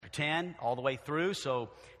10 all the way through, so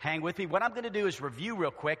hang with me. What I'm going to do is review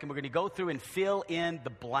real quick, and we're going to go through and fill in the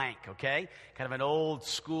blank, okay? Kind of an old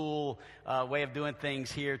school way of doing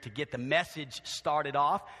things here to get the message started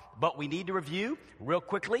off, but we need to review real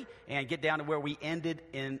quickly and get down to where we ended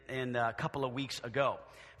in a couple of weeks ago.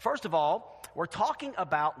 First of all, we're talking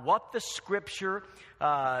about what the Scripture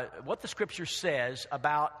says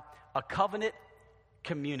about a covenant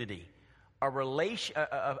community.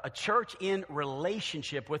 A church in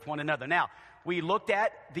relationship with one another. Now, we looked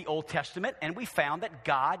at the Old Testament and we found that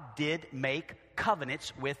God did make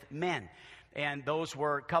covenants with men. And those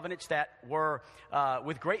were covenants that were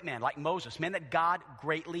with great men like Moses, men that God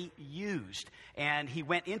greatly used. And he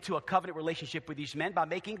went into a covenant relationship with these men by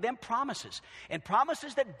making them promises. And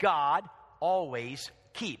promises that God always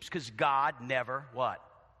keeps, because God never what?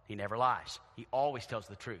 He never lies. He always tells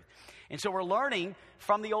the truth. And so we're learning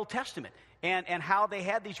from the Old Testament and how they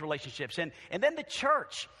had these relationships. And then the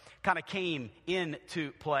church kind of came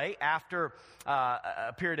into play after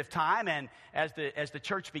a period of time. And as the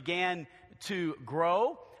church began to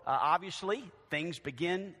grow, obviously things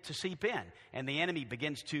begin to seep in. And the enemy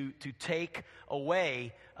begins to take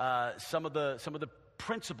away some of the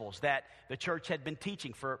principles that the church had been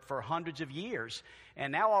teaching for hundreds of years.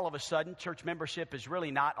 And now all of a sudden, church membership is really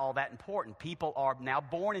not all that important. People are now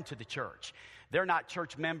born into the church. They're not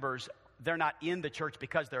church members. They're not in the church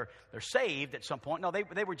because they're saved at some point. No,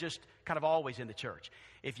 they were just kind of always in the church.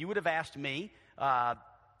 If you would have asked me,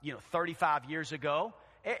 35 years ago,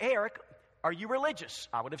 hey, Eric, are you religious?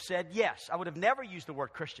 I would have said yes. I would have never used the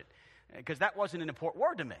word Christian because that wasn't an important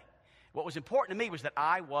word to me. What was important to me was that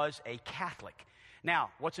I was a Catholic.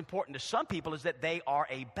 Now, what's important to some people is that they are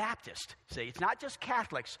a Baptist. See, it's not just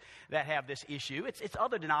Catholics that have this issue. It's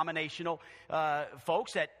other denominational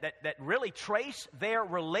folks that really trace their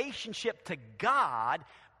relationship to God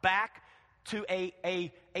back to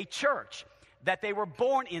a church that they were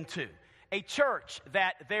born into, a church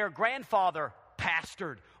that their grandfather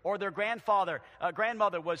pastored or their grandmother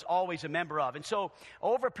was always a member of. And so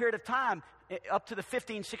over a period of time, up to the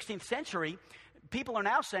 15th, 16th century, people are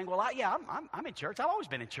now saying, well, I'm in church. I've always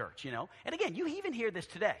been in church, And again, you even hear this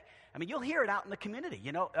today. I mean, you'll hear it out in the community,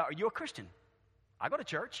 Are you a Christian? I go to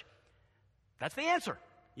church. That's the answer,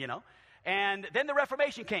 And then the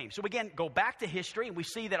Reformation came. So again, go back to history, and we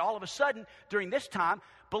see that all of a sudden, during this time,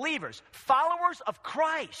 believers, followers of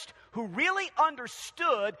Christ, who really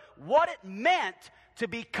understood what it meant to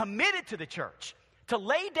be committed to the church, to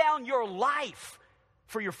lay down your life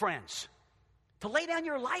for your friends. To lay down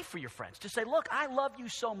your life for your friends. To say, look, I love you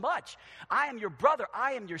so much. I am your brother.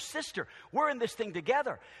 I am your sister. We're in this thing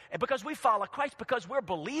together. And because we follow Christ, because we're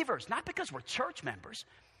believers, not because we're church members.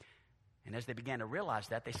 And as they began to realize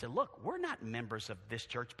that, they said, look, we're not members of this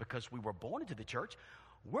church because we were born into the church.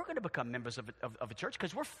 We're going to become members of a church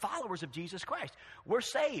because we're followers of Jesus Christ. We're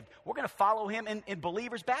saved. We're going to follow him in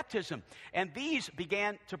believers' baptism. And these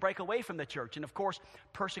began to break away from the church. And of course,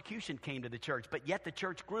 persecution came to the church. But yet the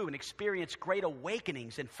church grew and experienced great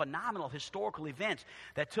awakenings and phenomenal historical events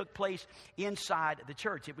that took place inside the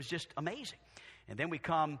church. It was just amazing. And then we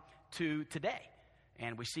come to today.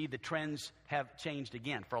 And we see the trends have changed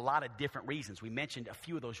again for a lot of different reasons. We mentioned a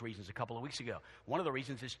few of those reasons a couple of weeks ago. One of the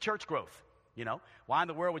reasons is church growth. Why in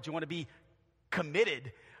the world would you want to be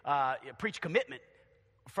committed, preach commitment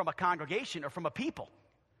from a congregation or from a people?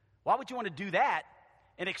 Why would you want to do that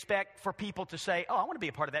and expect for people to say, oh, I want to be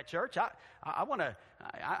a part of that church.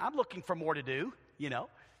 I'm looking for more to do,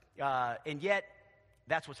 and yet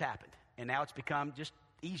that's what's happened. And now it's become just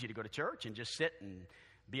easy to go to church and just sit and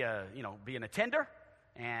be an attender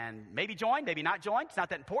and maybe join, maybe not join. It's not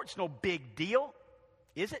that important. It's no big deal.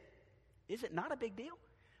 Is it? Is it not a big deal?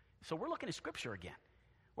 So we're looking at Scripture again.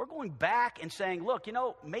 We're going back and saying, look,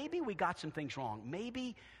 maybe we got some things wrong.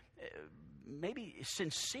 Maybe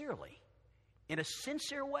sincerely, in a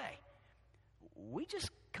sincere way, we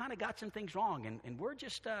just kind of got some things wrong. And we're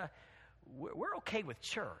just, we're okay with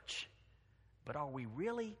church. But are we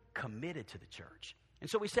really committed to the church? And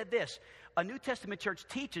so we said this, a New Testament church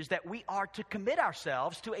teaches that we are to commit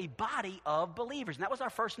ourselves to a body of believers. And that was our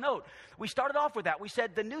first note. We started off with that. We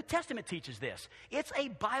said the New Testament teaches this. It's a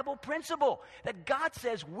Bible principle that God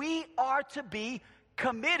says we are to be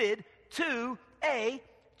committed to a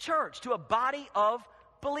church, to a body of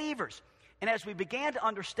believers. And as we began to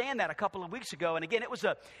understand that a couple of weeks ago, and again, it was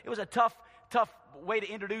a tough way to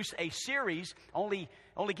introduce a series, only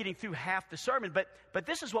getting through half the sermon, but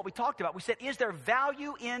this is what we talked about. We said, is there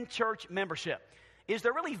value in church membership? Is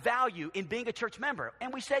there really value in being a church member?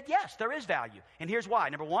 And we said, yes, there is value. And here's why.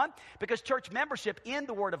 Number one, because church membership in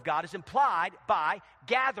the Word of God is implied by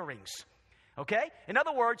gatherings. Okay? In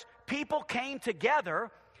other words, people came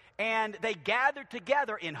together And they gathered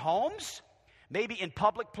together in homes, maybe in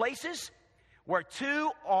public places, where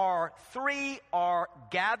 2 or 3 are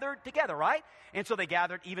gathered together, right? And so they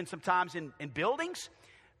gathered even sometimes in buildings,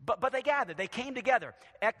 but they gathered. They came together.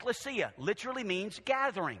 Ecclesia literally means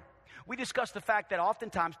gathering. We discussed the fact that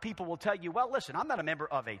oftentimes people will tell you, well, listen, I'm not a member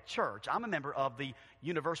of a church. I'm a member of the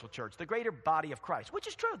universal church, the greater body of Christ, which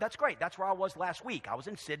is true. That's great. That's where I was last week. I was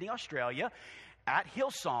in Sydney, Australia, at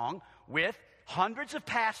Hillsong with hundreds of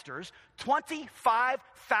pastors,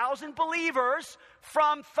 25,000 believers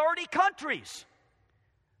from 30 countries.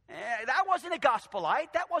 That wasn't a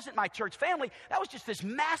gospelite. That wasn't my church family. That was just this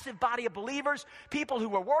massive body of believers, people who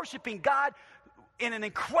were worshiping God in an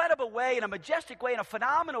incredible way, in a majestic way, in a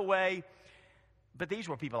phenomenal way. But these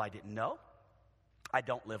were people I didn't know. I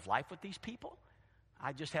don't live life with these people.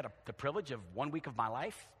 I just had the privilege of 1 week of my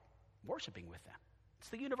life worshiping with them. It's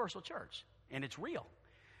the universal church, and it's real.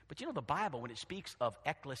 But you know, the Bible, when it speaks of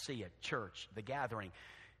ecclesia, church, the gathering,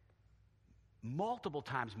 multiple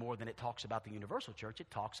times more than it talks about the universal church,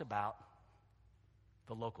 it talks about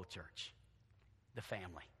the local church, the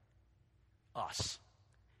family, us.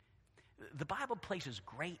 The Bible places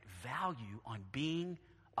great value on being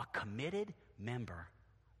a committed member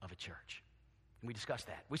of a church. And we discussed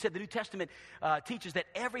that. We said the New Testament teaches that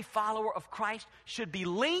every follower of Christ should be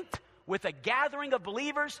linked with a gathering of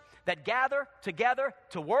believers that gather together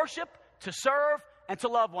to worship, to serve, and to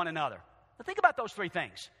love one another. Now think about those 3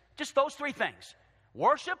 things. Just those 3 things.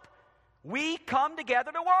 Worship, we come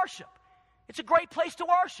together to worship. It's a great place to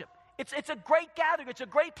worship. It's a great gathering. It's a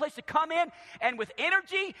great place to come in and with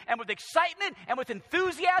energy and with excitement and with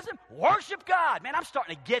enthusiasm, worship God. Man, I'm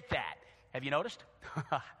starting to get that. Have you noticed?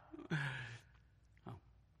 Oh,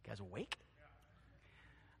 guys awake?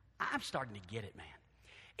 I'm starting to get it, man.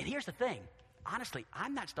 And here's the thing. Honestly,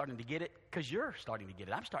 I'm not starting to get it because you're starting to get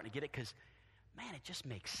it. I'm starting to get it because, man, it just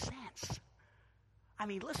makes sense. I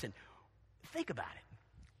mean, listen, think about it.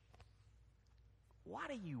 What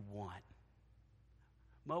do you want?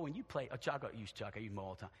 Mo, when you played, Chuck, I use Mo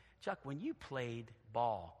all the time. Chuck, when you played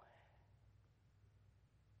ball,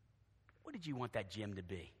 what did you want that gym to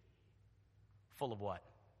be? Full of what?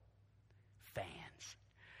 Fans.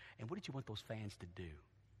 And what did you want those fans to do?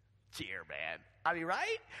 Cheer, man. I mean,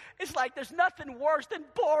 right? It's like there's nothing worse than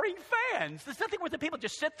boring fans. There's nothing worse than people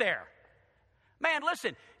just sit there. Man,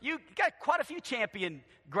 listen, you got quite a few champion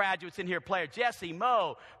graduates in here, players. Jesse,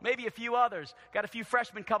 Mo, maybe a few others. Got a few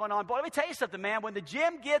freshmen coming on. Boy, let me tell you something, man. When the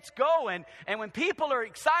gym gets going and when people are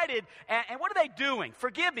excited, and what are they doing?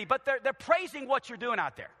 Forgive me, but they're praising what you're doing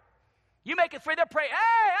out there. You make it free, they're praying,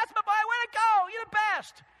 hey, that's my boy, way to go, you're the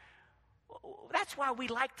best. That's why we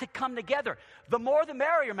like to come together. The more the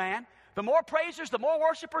merrier, man. The more praisers, the more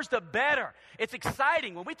worshipers, the better. It's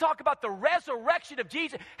exciting. When we talk about the resurrection of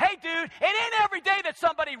Jesus, hey, dude, it ain't every day that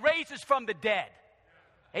somebody raises from the dead.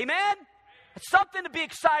 Amen? It's something to be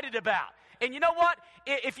excited about. And you know what?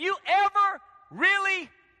 If you ever really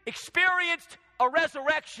experienced a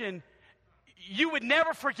resurrection, you would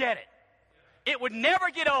never forget it. It would never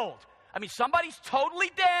get old. I mean, somebody's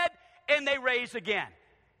totally dead and they raise again.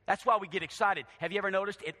 That's why we get excited. Have you ever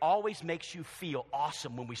noticed it always makes you feel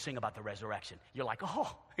awesome when we sing about the resurrection? You're like,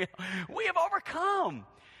 oh, we have overcome.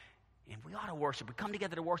 And we ought to worship. We come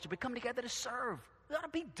together to worship. We come together to serve. We ought to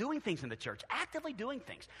be doing things in the church, actively doing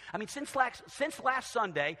things. I mean, since last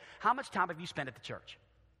Sunday, how much time have you spent at the church?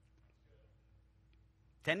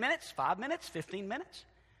 10 minutes, 5 minutes, 15 minutes?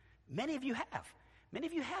 Many of you have. Many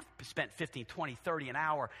of you have spent 15, 20, 30, an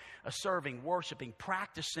hour serving, worshiping,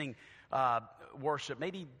 practicing worship,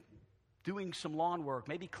 maybe doing some lawn work,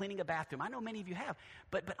 maybe cleaning a bathroom. I know many of you have.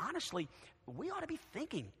 But honestly, we ought to be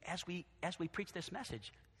thinking as we preach this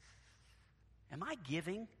message, am I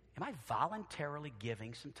voluntarily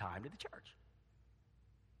giving some time to the church?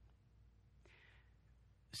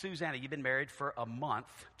 Susanna, you've been married for a month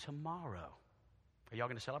tomorrow. Are y'all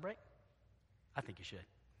going to celebrate? I think you should.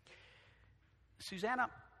 Susanna,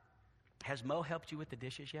 has Mo helped you with the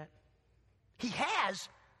dishes yet? He has?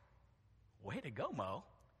 Way to go, Mo.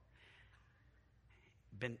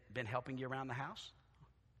 Been helping you around the house?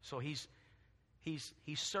 So he's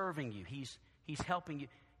serving you. He's helping you.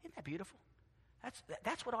 Isn't that beautiful?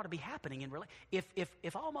 That's what ought to be happening in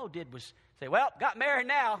if all Mo did was say, well, got married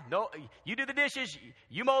now. No, you do the dishes,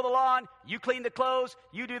 you mow the lawn, you clean the clothes,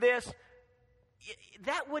 you do this.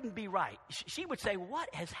 That wouldn't be right. She would say,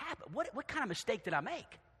 what has happened? What kind of mistake did I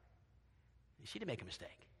make? She didn't make a mistake.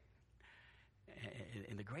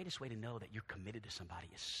 And the greatest way to know that you're committed to somebody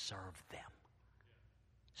is serve them.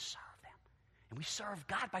 Serve them. And we serve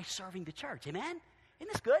God by serving the church. Amen?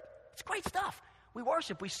 Isn't this good? It's great stuff. We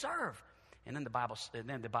worship, we serve. And then the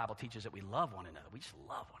Bible teaches that we love one another. We just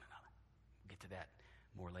love one another. get to that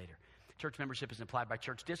more later. Church membership is implied by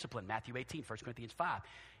church discipline. Matthew 18, 1 Corinthians 5.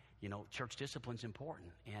 You know, church discipline is important,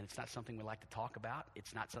 and it's not something we like to talk about.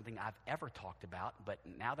 It's not something I've ever talked about, but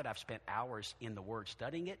now that I've spent hours in the Word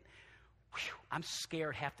studying it, I'm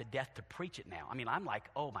scared half to death to preach it now. I mean, I'm like,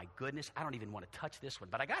 oh my goodness, I don't even want to touch this one,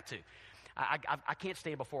 but I got to. I can't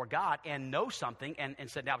stand before God and know something and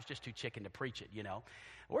say, I was just too chicken to preach it, you know.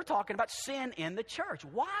 We're talking about sin in the church.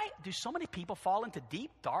 Why do so many people fall into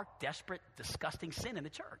deep, dark, desperate, disgusting sin in the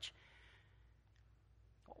church?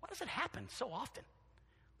 Why does it happen so often?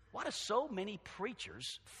 Why do so many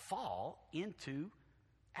preachers fall into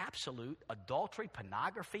absolute adultery,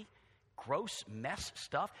 pornography, gross mess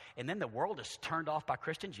stuff, and then the world is turned off by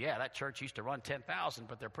Christians? Yeah, that church used to run 10,000,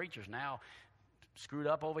 but their preachers now screwed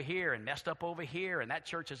up over here and messed up over here, and that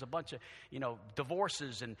church has a bunch of,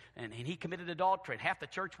 divorces, and he committed adultery, and half the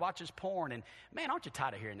church watches porn, and man, aren't you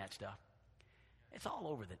tired of hearing that stuff? It's all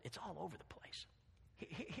over the place.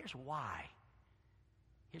 Here's why.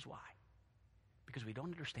 Because we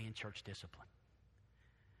don't understand church discipline.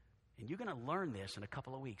 And you're going to learn this in a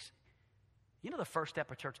couple of weeks. You know the first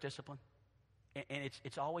step of church discipline? And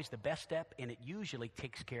it's always the best step, and it usually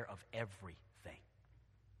takes care of everything.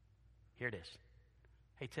 Here it is.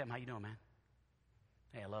 Hey, Tim, how you doing, man?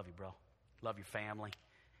 Hey, I love you, bro. Love your family.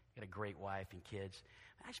 You got a great wife and kids.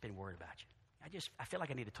 I just been worried about you. I feel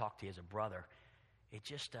like I need to talk to you as a brother.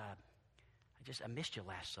 I missed you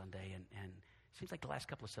last Sunday, and it seems like the last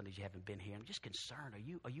couple of Sundays you haven't been here. I'm just concerned.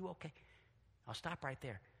 Are you okay? I'll stop right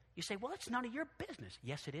there. You say, well, it's none of your business.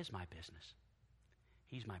 Yes, it is my business.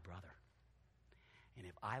 He's my brother. And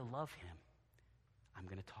if I love him, I'm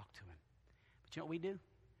going to talk to him. But you know what we do?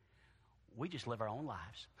 We just live our own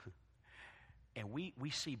lives. And we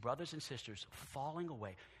see brothers and sisters falling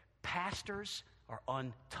away. Pastors are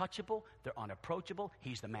untouchable. They're unapproachable.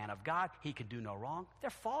 He's the man of God. He can do no wrong. They're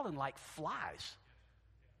falling like flies.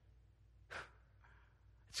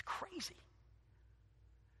 It's crazy.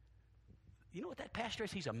 You know what that pastor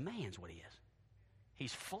is? He's a man's what he is.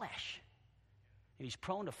 He's flesh. And he's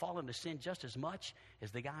prone to fall into sin just as much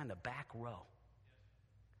as the guy in the back row.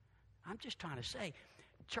 I'm just trying to say,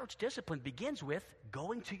 church discipline begins with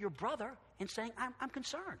going to your brother and saying, I'm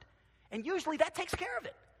concerned. And usually that takes care of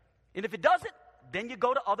it. And if it doesn't, then you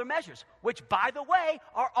go to other measures, which, by the way,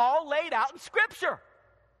 are all laid out in Scripture.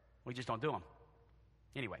 We just don't do them.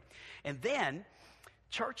 Anyway, and then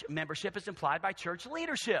church membership is implied by church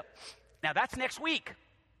leadership. Now, that's next week.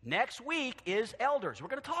 Next week is elders. We're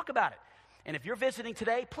going to talk about it. And if you're visiting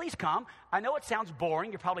today, please come. I know it sounds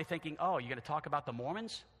boring. You're probably thinking, oh, you're going to talk about the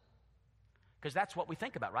Mormons? Because that's what we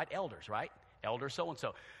think about, right? Elders, right? Elder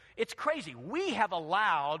so-and-so. It's crazy. We have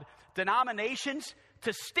allowed denominations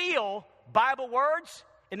to steal Bible words,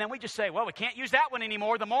 and then we just say, well, we can't use that one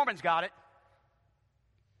anymore. The Mormons got it.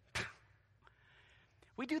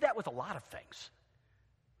 We do that with a lot of things.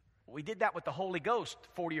 We did that with the Holy Ghost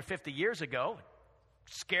 40 or 50 years ago.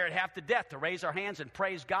 Scared half to death to raise our hands and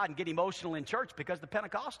praise God and get emotional in church because the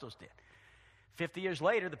Pentecostals did. 50 years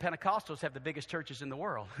later, the Pentecostals have the biggest churches in the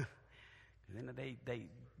world. And then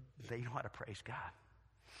they know how to praise God.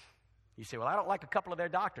 You say, well, I don't like a couple of their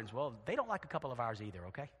doctrines. Well, they don't like a couple of ours either,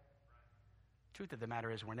 okay? Truth of the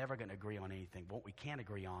matter is we're never going to agree on anything. What we can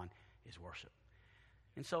agree on is worship.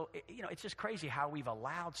 And so, it's just crazy how we've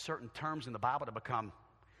allowed certain terms in the Bible to become,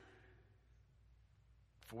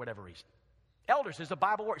 for whatever reason. Elders is a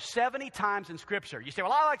Bible word 70 times in Scripture. You say,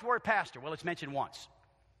 well, I like the word pastor. Well, it's mentioned once.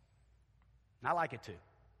 And I like it too.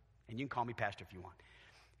 And you can call me pastor if you want.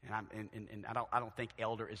 And I don't think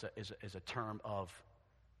elder is a term of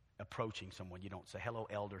approaching someone. You don't say, hello,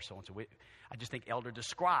 elder, so-and-so. I just think elder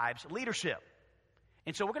describes leadership.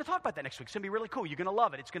 And so we're going to talk about that next week. It's going to be really cool. You're going to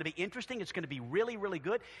love it. It's going to be interesting. It's going to be really, really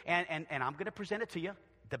good. And I'm going to present it to you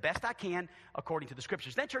the best I can according to the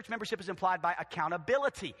Scriptures. Then church membership is implied by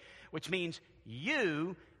accountability, which means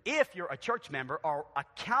you, if you're a church member, are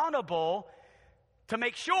accountable to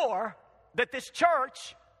make sure that this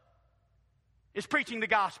church is preaching the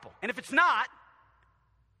gospel. And if it's not,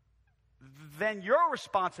 then your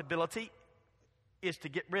responsibility is to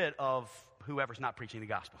get rid of whoever's not preaching the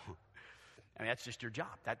gospel. I mean, that's just your job.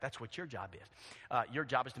 That's what your job is. Your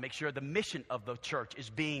job is to make sure the mission of the church is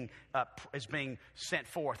being sent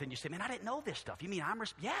forth. And you say, man, I didn't know this stuff. You mean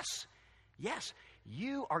Yes.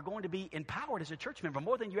 You are going to be empowered as a church member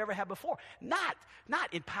more than you ever have before. Not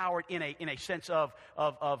empowered in a sense of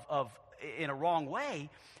in a wrong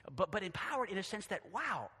way, but empowered in a sense that,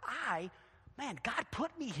 wow, God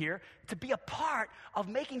put me here to be a part of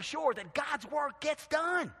making sure that God's work gets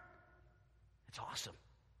done. It's awesome.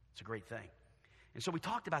 It's a great thing. And so we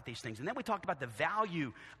talked about these things. And then we talked about the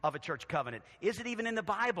value of a church covenant. Is it even in the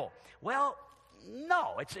Bible? Well,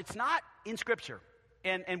 no, it's not in Scripture.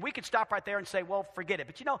 And we could stop right there and say, well, forget it.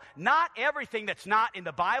 But you know, not everything that's not in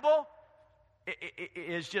the Bible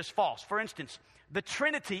is just false. For instance, the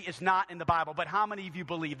Trinity is not in the Bible, but how many of you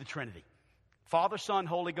believe the Trinity? Father, Son,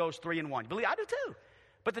 Holy Ghost, 3 in 1. You believe? I do too.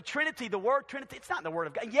 But the Trinity, the word Trinity, it's not in the Word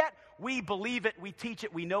of God. Yet we believe it, we teach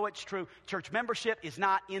it, we know it's true. Church membership is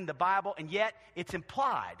not in the Bible, and yet it's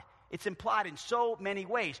implied. It's implied in so many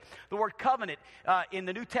ways. The word covenant in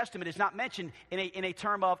the New Testament is not mentioned in a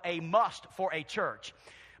term of a must for a church.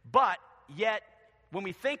 But yet, when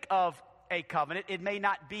we think of a covenant, it may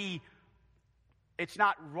not be, it's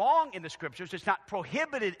not wrong in the Scriptures, it's not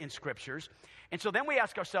prohibited in Scriptures. And so then we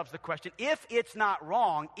ask ourselves the question, if it's not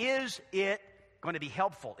wrong, is it going to be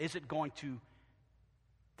helpful? Is it going to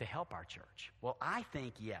help our church? Well, I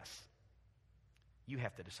think yes. You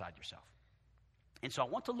have to decide yourself. And so I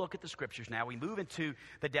want to look at the Scriptures now. We move into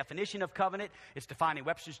the definition of covenant. It's defined in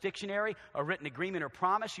Webster's Dictionary, a written agreement or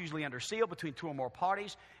promise, usually under seal between two or more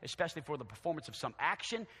parties, especially for the performance of some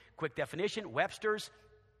action. Quick definition, Webster's,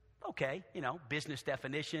 okay, business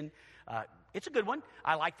definition. It's a good one.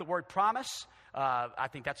 I like the word promise. I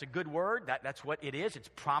think that's a good word. That's what it is. It's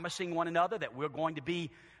promising one another that we're going to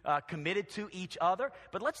be committed to each other.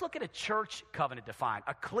 But let's look at a church covenant defined.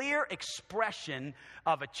 A clear expression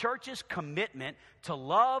of a church's commitment to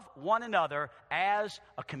love one another as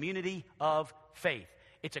a community of faith.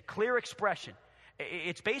 It's a clear expression.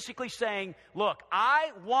 It's basically saying, look,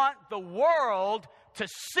 I want the world to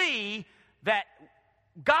see that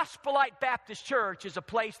Gospelite Baptist Church is a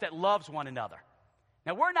place that loves one another.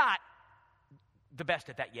 Now, we're not the best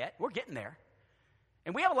at that yet. We're getting there.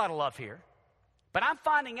 And we have a lot of love here. But I'm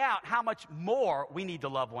finding out how much more we need to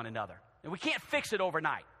love one another. And we can't fix it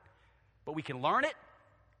overnight. But we can learn it,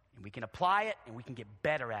 and we can apply it, and we can get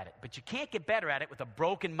better at it. But you can't get better at it with a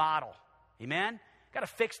broken model. Amen? Got to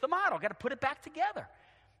fix the model. Got to put it back together.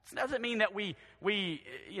 It doesn't mean that we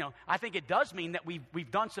I think it does mean that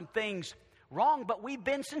we've done some things wrong, but we've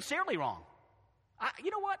been sincerely wrong.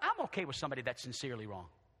 You know what? I'm okay with somebody that's sincerely wrong.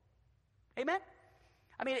 Amen?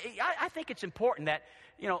 I mean, I think it's important that,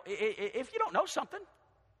 if you don't know something,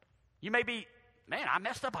 you may be, man, I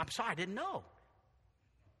messed up. I'm sorry, I didn't know.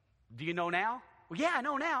 Do you know now? Well, yeah, I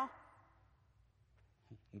know now.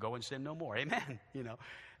 Go and sin no more. Amen?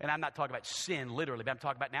 And I'm not talking about sin literally, but I'm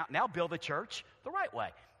talking about now build the church the right way.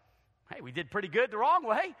 Hey, we did pretty good the wrong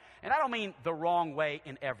way. And I don't mean the wrong way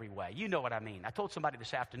in every way. You know what I mean. I told somebody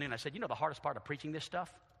this afternoon, I said, the hardest part of preaching this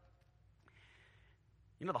stuff?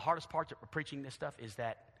 The hardest part of preaching this stuff is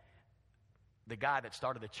that the guy that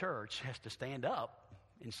started the church has to stand up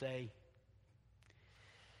and say,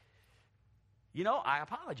 I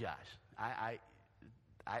apologize. I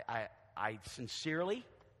sincerely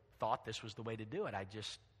thought this was the way to do it.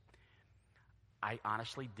 I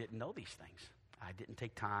honestly didn't know these things. I didn't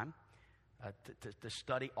take time to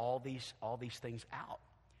study all these things out.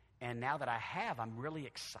 And now that I have, I'm really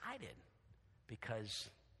excited because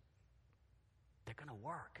they're going to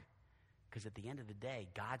work. Because at the end of the day,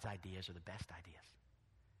 God's ideas are the best ideas.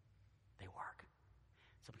 They work.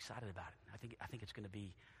 So I'm excited about it. I think it's going to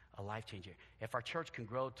be a life changer. If our church can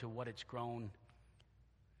grow to what it's grown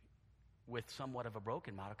with somewhat of a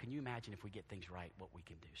broken model, can you imagine if we get things right, what we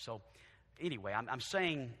can do? So anyway, I'm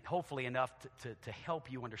saying hopefully enough to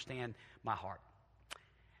help you understand my heart.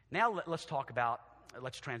 Now let's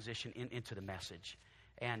transition into the message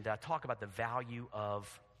and talk about the value of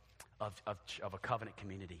a covenant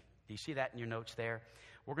community. Do you see that in your notes there?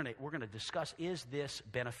 We're going to discuss, is this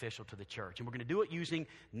beneficial to the church? And we're going to do it using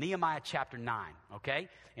Nehemiah chapter 9, okay?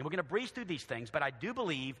 And we're going to breeze through these things, but I do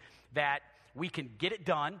believe that we can get it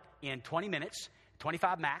done in 20 minutes,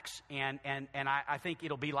 25 max, and I think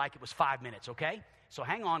it'll be like it was 5 minutes, okay? So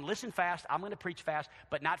hang on, listen fast. I'm going to preach fast,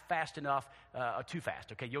 but not fast enough, too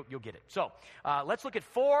fast, okay? You'll get it. So let's look at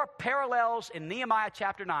 4 parallels in Nehemiah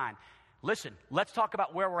chapter 9. Listen, let's talk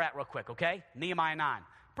about where we're at real quick, okay? Nehemiah 9.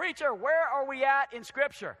 Preacher, where are we at in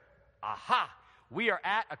Scripture? Aha! We are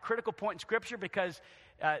at a critical point in Scripture because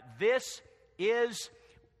this is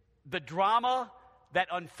the drama that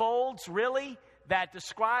unfolds, really, that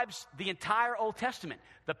describes the entire Old Testament.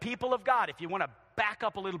 The people of God, if you want to back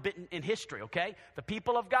up a little bit in history, okay? The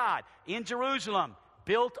people of God in Jerusalem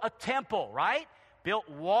built a temple, right? Built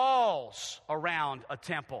walls around a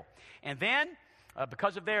temple. And then,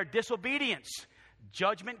 because of their disobedience,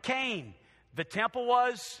 judgment came. The temple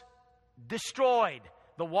was destroyed.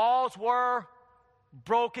 The walls were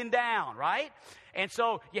broken down, right? And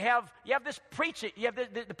so you have this preaching, you have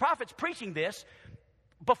the prophets preaching this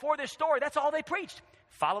before this story, that's all they preached.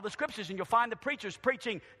 Follow the scriptures and you'll find the preachers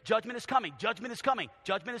preaching, judgment is coming, judgment is coming,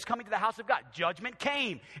 judgment is coming to the house of God. Judgment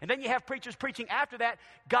came. And then you have preachers preaching after that,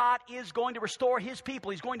 God is going to restore his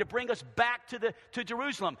people. He's going to bring us back to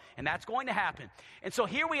Jerusalem. And that's going to happen. And so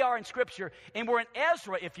here we are in scripture, and we're in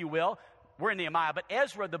Ezra, if you will. We're in Nehemiah, but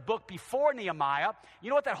Ezra, the book before Nehemiah, you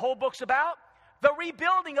know what that whole book's about? The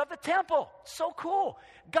rebuilding of the temple. So cool.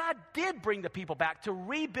 God did bring the people back to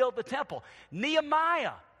rebuild the temple.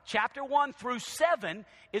 Nehemiah, chapter 1 through 7,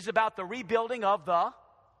 is about the rebuilding of the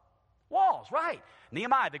walls, right?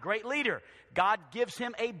 Nehemiah, the great leader, God gives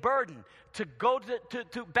him a burden to go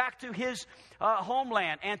to back to his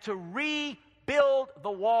homeland and to rebuild the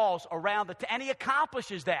walls around and he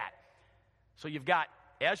accomplishes that. So you've got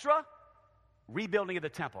Ezra, rebuilding of the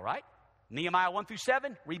temple, right? Nehemiah 1 through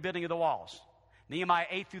 7, rebuilding of the walls. Nehemiah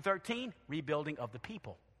 8 through 13, rebuilding of the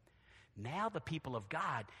people. Now the people of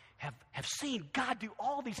God have seen God do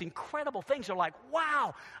all these incredible things. They're like,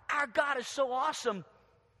 wow, our God is so awesome.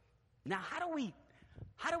 Now how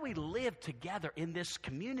do we live together in this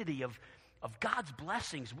community of God's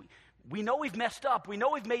blessings? We know we've messed up. We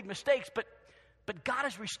know we've made mistakes, but God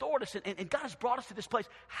has restored us and God has brought us to this place.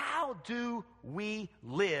 How do we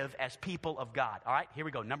live as people of God? All right, here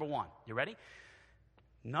we go. Number one. You ready?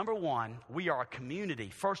 Number one, we are a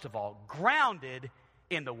community, first of all, grounded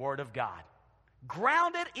in the Word of God.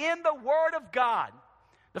 Grounded in the Word of God.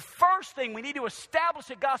 The first thing we need to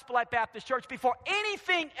establish at Gospel Light Baptist Church before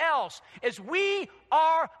anything else is we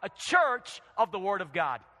are a church of the Word of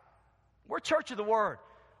God. We're a church of the Word.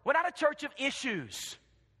 We're not a church of issues.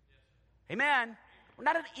 Amen. We're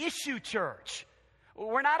not an issue church.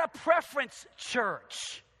 We're not a preference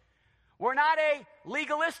church. We're not a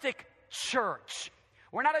legalistic church.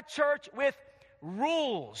 We're not a church with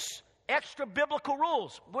rules, extra biblical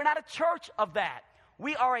rules. We're not a church of that.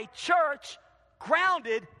 We are a church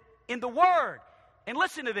grounded in the Word. And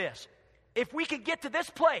listen to this. If we can get to this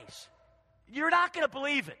place, you're not going to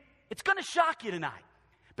believe it. It's going to shock you tonight.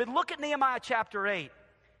 But look at Nehemiah chapter 8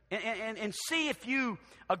 and see if you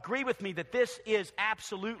agree with me that this is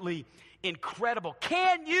absolutely incredible.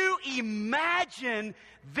 Can you imagine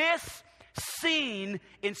this scene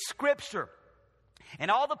in Scripture? And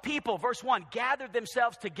all the people, verse 1, gathered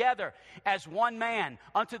themselves together as one man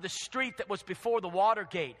unto the street that was before the water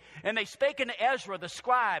gate. And they spake unto Ezra the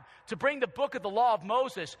scribe to bring the book of the law of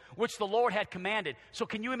Moses, which the Lord had commanded. So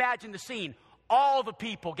can you imagine the scene? All the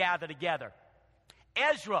people gather together.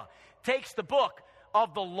 Ezra takes the book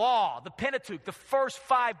of the law, the Pentateuch, the first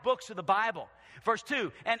 5 books of the Bible. Verse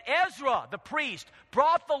 2, and Ezra, the priest,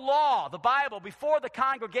 brought the law, the Bible, before the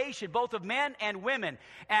congregation, both of men and women,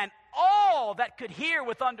 and all that could hear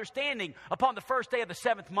with understanding upon the first day of the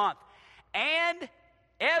 7th month. And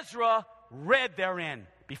Ezra read therein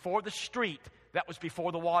before the street that was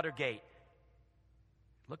before the water gate.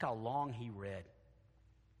 Look how long he read.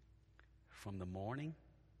 From the morning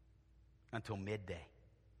until midday.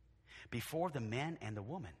 Before the men and the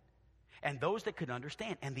women. And those that could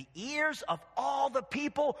understand. And the ears of all the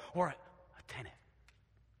people were attentive.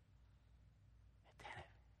 Attentive.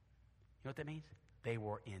 You know what that means? They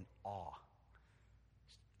were in awe.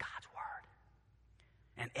 God's word.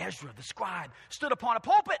 And Ezra, the scribe, stood upon a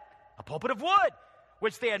pulpit of wood,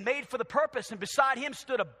 which they had made for the purpose. And beside him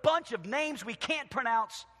stood a bunch of names we can't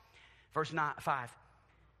pronounce. Verse 5.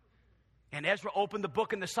 And Ezra opened the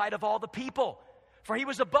book in the sight of all the people, for he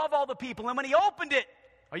was above all the people. And when he opened it,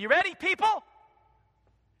 are you ready, people?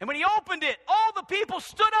 And when he opened it, all the people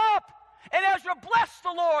stood up. And Ezra blessed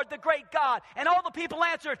the Lord, the great God. And all the people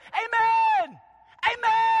answered, Amen!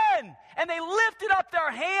 Amen! And they lifted up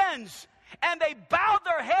their hands, and they bowed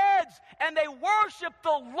their heads, and they worshiped the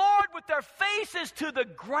Lord with their faces to the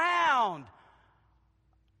ground.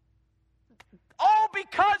 All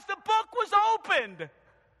because the book was opened.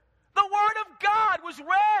 The Word of God was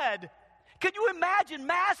read. Can you imagine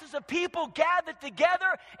masses of people gathered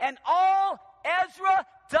together and all Ezra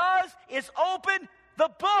does is open the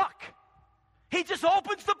book? He just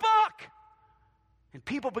opens the book. And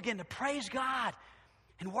people begin to praise God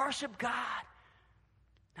and worship God.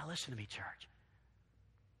 Now listen to me, church.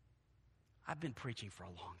 I've been preaching for a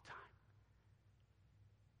long time.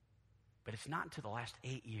 But it's not until the last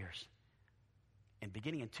 8 years, and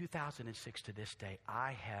beginning in 2006 to this day,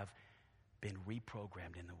 I have been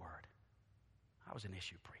reprogrammed in the Word. I was an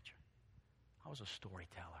issue preacher. I was a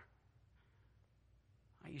storyteller.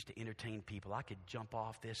 I used to entertain people. I could jump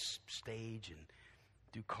off this stage and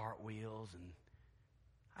do cartwheels, and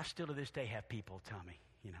I still to this day have people tell me,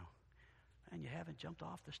 and you haven't jumped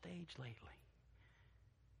off the stage lately.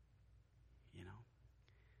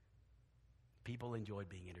 People enjoy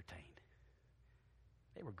being entertained.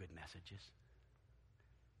 They were good messages.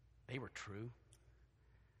 They were true.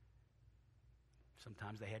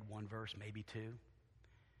 Sometimes they had one verse, maybe two.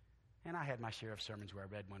 And I had my share of sermons where I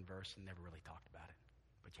read one verse and never really talked about it.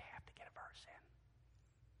 But you have to get a verse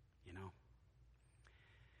in, you know.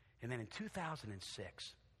 And then in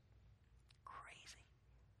 2006, crazy,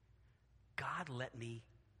 God let me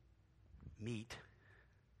meet,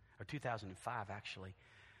 or 2005 actually,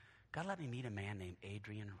 God let me meet a man named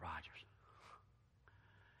Adrian Rogers.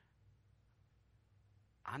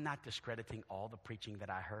 I'm not discrediting all the preaching that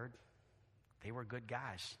I heard. They were good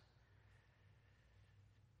guys.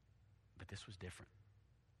 But this was different.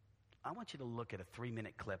 I want you to look at a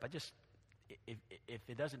 3-minute clip. If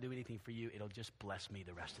it doesn't do anything for you, it'll just bless me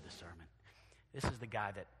the rest of the sermon. This is the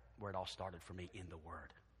guy where it all started for me in the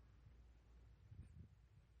Word.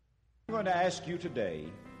 I'm going to ask you today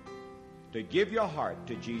to give your heart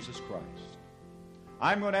to Jesus Christ.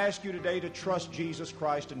 I'm going to ask you today to trust Jesus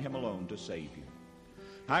Christ and Him alone to save you.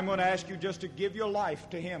 I'm going to ask you just to give your life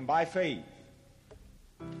to Him by faith.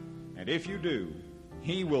 And if you do,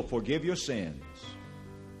 He will forgive your sins.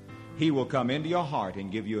 He will come into your heart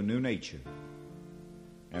and give you a new nature.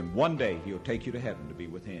 And one day He'll take you to heaven to be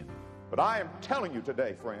with Him. But I am telling you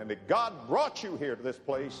today, friend, that God brought you here to this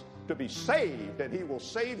place to be saved, and He will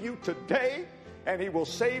save you today, and He will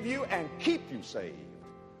save you and keep you saved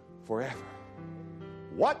forever.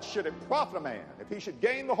 What should it profit a man if he should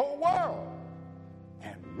gain the whole world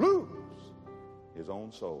and lose his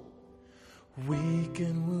own soul? Weak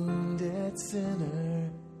and wounded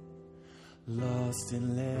sinner, lost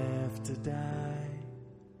and left to die.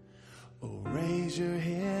 Oh, raise your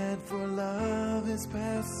head, for love is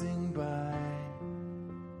passing by.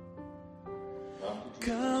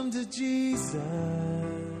 Come to Jesus.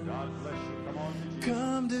 God bless you. Come on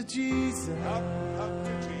to Jesus. Come to Jesus. Come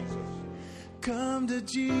to Jesus. Come to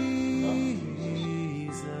Jesus.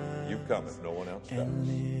 You come if no one else does. And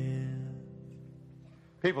live.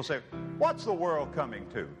 People say, what's the world coming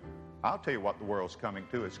to? I'll tell you what the world's coming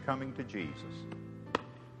to. It's coming to Jesus.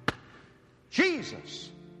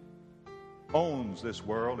 Jesus owns this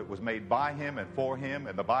world. It was made by Him and for Him,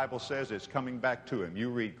 and the Bible says it's coming back to Him. You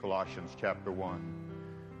read Colossians chapter 1.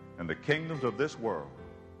 And the kingdoms of this world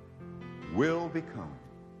will become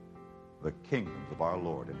the kingdoms of our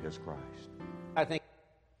Lord and His Christ. I think.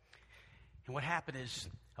 And what happened is,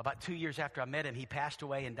 about 2 years after I met him, he passed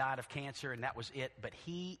away and died of cancer, and that was it. But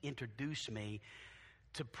he introduced me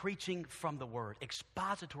to preaching from the Word,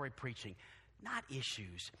 expository preaching, not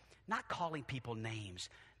issues, not calling people names,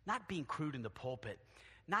 not being crude in the pulpit,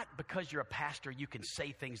 not because you're a pastor you can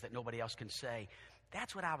say things that nobody else can say.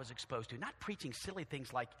 That's what I was exposed to, not preaching silly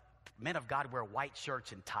things like men of God wear white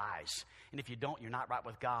shirts and ties, and if you don't, you're not right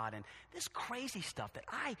with God, and this crazy stuff that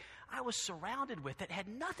I was surrounded with that had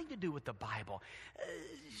nothing to do with the Bible.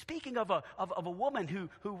 Speaking of a woman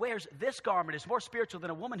who wears this garment is more spiritual than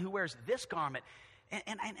a woman who wears this garment,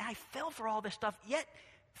 and I fell for all this stuff, yet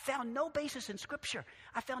found no basis in Scripture.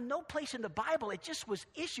 I found no place in the Bible. It just was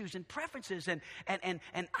issues and preferences and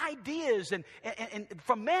ideas and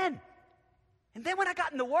from men. And then when I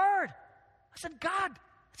got in the Word, I said, God,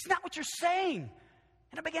 it's not what you're saying.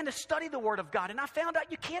 And I began to study the Word of God, and I found out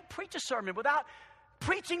you can't preach a sermon without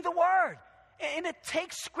preaching the Word. And it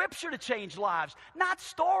takes Scripture to change lives, not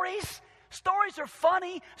stories. Stories are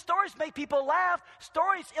funny. Stories make people laugh.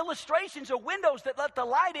 Stories, illustrations are windows that let the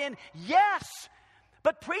light in. Yes.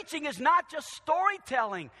 But preaching is not just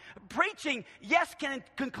storytelling. Preaching, yes, can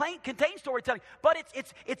contain storytelling, but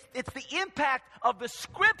it's the impact of the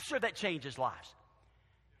Scripture that changes lives.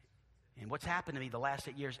 And what's happened to me the last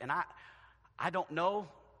 8 years, and I don't know,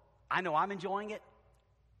 I know I'm enjoying it.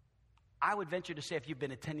 I would venture to say if you've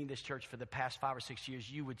been attending this church for the past 5 or 6 years,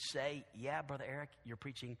 you would say, yeah, Brother Eric, your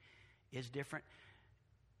preaching is different.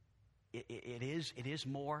 It is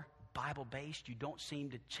more Bible-based. You don't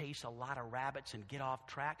seem to chase a lot of rabbits and get off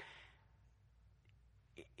track.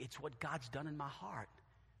 It's what God's done in my heart.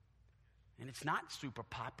 And it's not super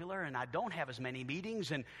popular, and I don't have as many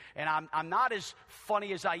meetings, and I'm not as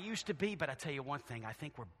funny as I used to be, but I tell you one thing, I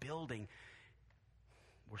think we're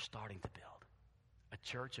starting to build a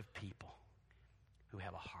church of people who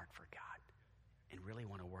have a heart for God and really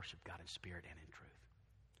want to worship God in spirit and in truth.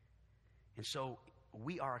 And so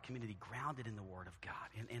we are a community grounded in the Word of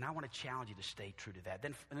God, and I want to challenge you to stay true to that.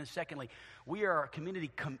 Then secondly, we are a community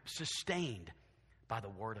sustained by the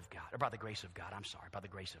Word of God, or by the grace of God, by the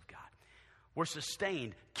grace of God. We're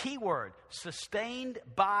sustained. Key word, sustained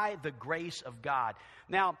by the grace of God.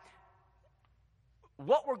 Now,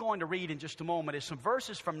 what we're going to read in just a moment is some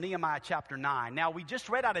verses from Nehemiah chapter 9. Now, we just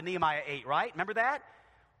read out of Nehemiah 8, right? Remember that?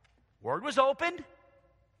 Word was opened.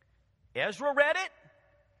 Ezra read it.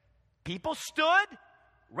 People stood,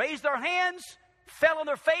 raised their hands, fell on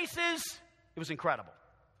their faces. It was incredible.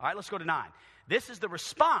 All right, let's go to 9. This is the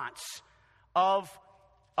response of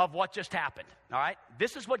what just happened. All right,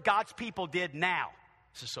 this is what God's people did now.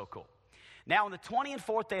 This is so cool. Now, on the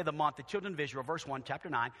 24th day of the month, the children of Israel, verse 1, chapter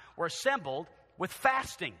 9, were assembled with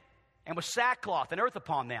fasting and with sackcloth and earth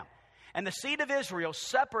upon them. And the seed of Israel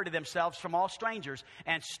separated themselves from all strangers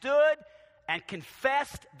and stood and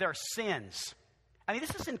confessed their sins. I mean,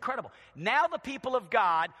 this is incredible. Now the people of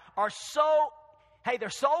God are they're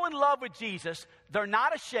so in love with Jesus, they're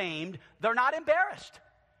not ashamed, they're not embarrassed.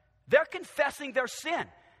 They're confessing their sin.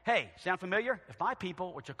 Hey, sound familiar? If my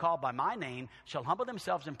people, which are called by my name, shall humble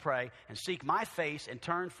themselves and pray and seek my face and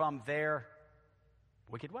turn from their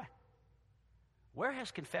wicked way. Where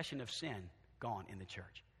has confession of sin gone in the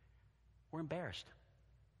church? We're embarrassed.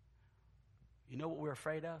 You know what we're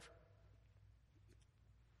afraid of?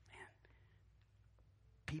 Man,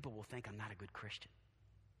 people will think I'm not a good Christian.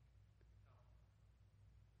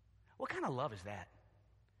 What kind of love is that?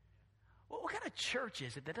 What kind of church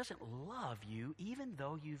is it that doesn't love you even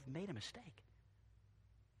though you've made a mistake?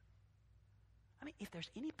 I mean, if there's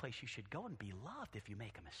any place you should go and be loved if you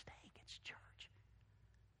make a mistake, it's church.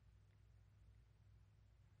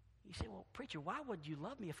 You say, well, preacher, why would you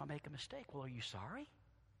love me if I make a mistake? Well, are you sorry?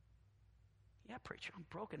 Yeah, preacher, I'm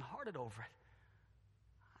brokenhearted over it.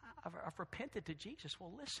 I've repented to Jesus.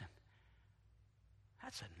 Well, listen,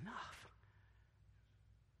 that's enough.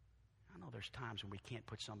 I know there's times when we can't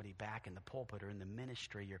put somebody back in the pulpit or in the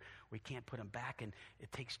ministry, or we can't put them back, and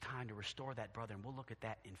it takes time to restore that brother, and we'll look at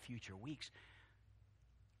that in future weeks.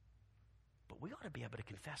 But we ought to be able to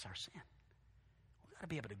confess our sin. We ought to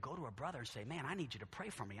be able to go to a brother and say, man, I need you to pray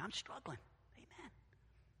for me. I'm struggling. Amen.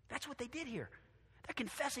 That's what they did here. They're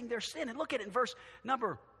confessing their sin. And look at it in verse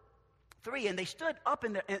number 3. And they stood up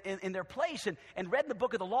in their place and read in the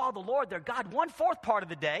book of the law of the Lord their God 1/4 part of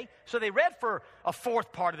the day. So they read for a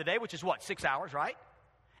 4th part of the day, which is what, 6 hours, right?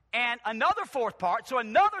 And another 4th part, so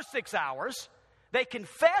another 6 hours, they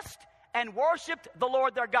confessed and worshiped the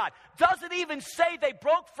Lord their God. Doesn't even say they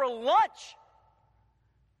broke for lunch.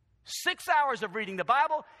 6 hours of reading the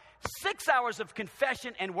Bible, 6 hours of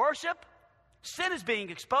confession and worship. Sin is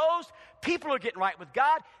being exposed. People are getting right with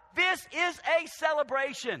God. This is a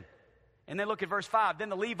celebration. And then look at verse 5. Then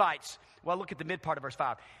the Levites, well, look at the mid part of verse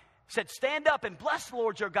 5. Said, stand up and bless the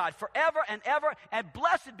Lord your God forever and ever, and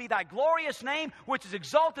blessed be thy glorious name, which is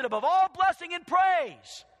exalted above all blessing and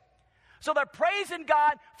praise. So they're praising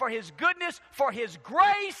God for his goodness, for his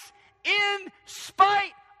grace, in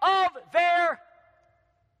spite of their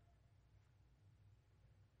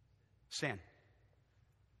sin.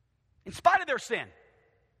 In spite of their sin.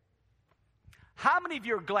 How many of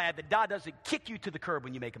you are glad that God doesn't kick you to the curb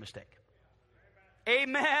when you make a mistake?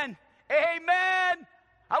 Amen. Amen.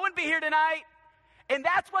 I wouldn't be here tonight. And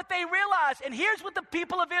that's what they realized. And here's what the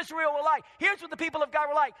people of Israel were like. Here's what the people of God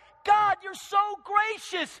were like. God, you're so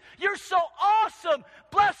gracious. You're so awesome.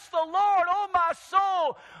 Bless the Lord, oh my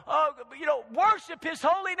soul. Worship his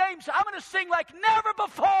holy name. So I'm going to sing like never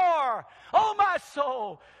before. Oh my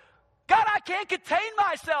soul. God, I can't contain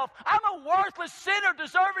myself. I'm a worthless sinner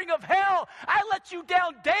deserving of hell. I let you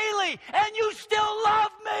down daily, and you still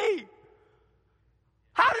love me.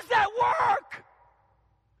 How does that work?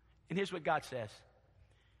 And here's what God says.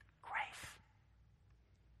 Grace.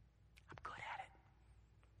 I'm good at it.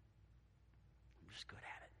 I'm just good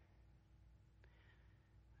at it.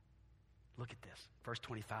 Look at this, verse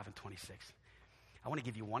 25 and 26. I want to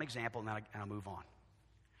give you one example, and then I'll move on.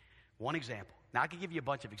 One example. Now, I could give you a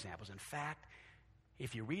bunch of examples. In fact,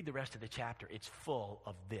 if you read the rest of the chapter, it's full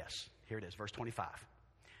of this. Here it is, verse 25.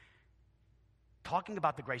 Talking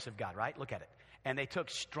about the grace of God, right? Look at it. And they took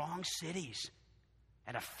strong cities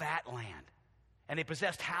and a fat land. And they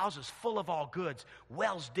possessed houses full of all goods,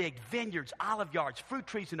 wells digged, vineyards, olive yards, fruit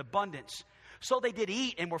trees in abundance. So they did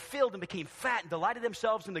eat and were filled and became fat and delighted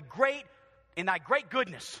themselves in thy great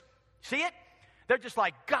goodness. See it? They're just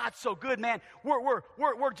like, God's so good, man. We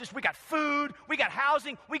got food, we got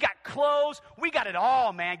housing, we got clothes, we got it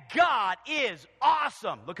all, man. God is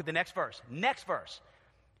awesome. Look at the next verse. Next verse.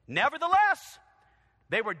 Nevertheless,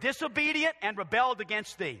 they were disobedient and rebelled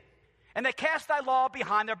against thee. And they cast thy law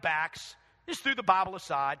behind their backs, just threw the Bible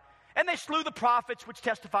aside. And they slew the prophets which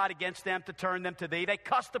testified against them to turn them to thee. They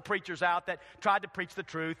cussed the preachers out that tried to preach the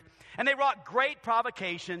truth. And they wrought great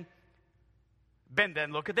provocation.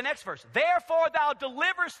 Then look at the next verse. Therefore thou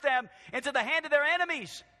deliverest them into the hand of their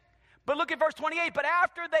enemies. But look at verse 28. But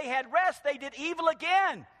after they had rest, they did evil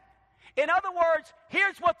again. In other words,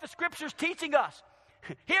 here's what the Scripture's teaching us.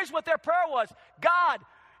 Here's what their prayer was. God,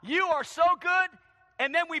 you are so good,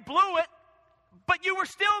 and then we blew it. but you were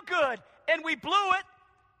still good, and we blew it,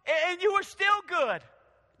 and you were still good.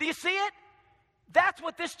 Do you see it? That's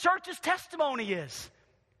what this church's testimony is.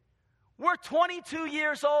 We're 22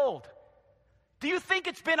 years old. Do you think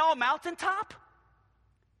it's been all mountaintop?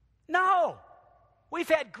 No. We've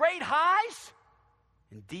had great highs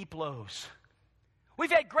and deep lows.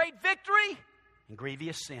 We've had great victory and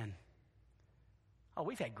grievous sin. Oh,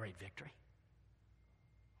 we've had great victory.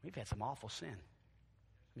 We've had some awful sin.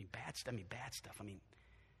 Bad stuff.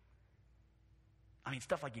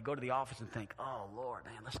 Stuff like you go to the office and think, oh, Lord,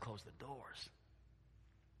 man, let's close the doors.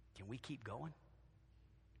 Can we keep going?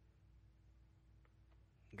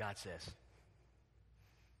 God says,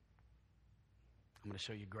 I'm going to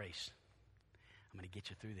show you grace. I'm going to get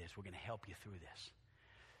you through this. We're going to help you through this.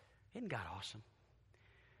 Isn't God awesome?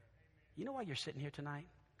 You know why you're sitting here tonight?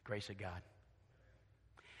 Grace of God.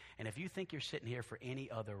 And if you think you're sitting here for any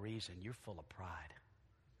other reason, you're full of pride.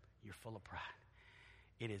 You're full of pride.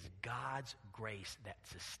 It is God's grace that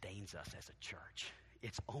sustains us as a church.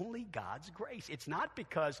 It's only God's grace. It's not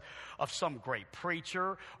because of some great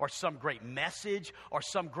preacher or some great message or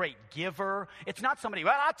some great giver. It's not somebody,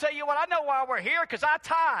 well, I'll tell you what, I know why we're here, because I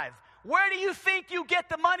tithe. Where do you think you get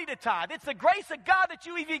the money to tithe? It's the grace of God that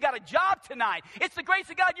you even got a job tonight. It's the grace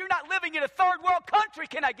of God you're not living in a third world country.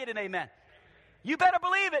 Can I get an amen? You better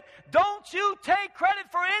believe it. Don't you take credit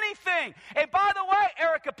for anything. And by the way,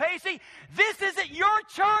 Erica Pacey, this isn't your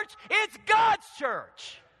church. It's God's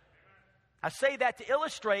church. I say that to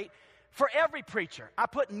illustrate for every preacher. I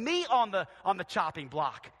put me on the chopping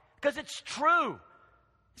block because it's true.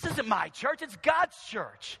 This isn't my church. It's God's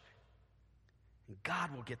church. And God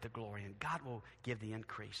will get the glory, and God will give the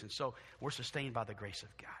increase. And so we're sustained by the grace of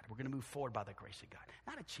God. We're going to move forward by the grace of God.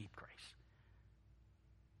 Not a cheap grace.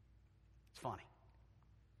 It's funny.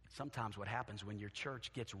 Sometimes what happens when your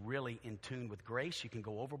church gets really in tune with grace, you can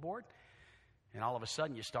go overboard, and all of a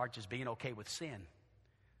sudden you start just being okay with sin.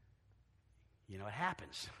 You know, it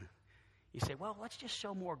happens. You say, well, let's just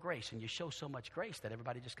show more grace, and you show so much grace that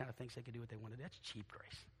everybody just kind of thinks they can do what they want to do. That's cheap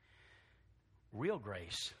grace. Real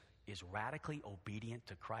grace is radically obedient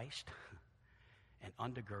to Christ and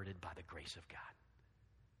undergirded by the grace of God.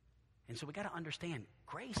 And so we got to understand,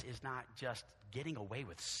 grace is not just getting away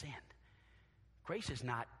with sin. Grace is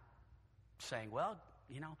not saying, well,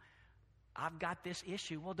 you know, I've got this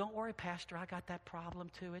issue. Well, don't worry, Pastor, I got that problem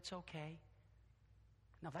too. It's okay.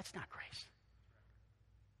 No, that's not grace.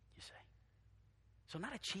 You see. So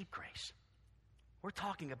not a cheap grace. We're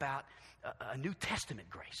talking about a New Testament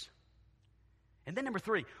grace. And then number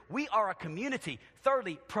 3, we are a community.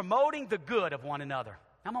 Thirdly, promoting the good of one another.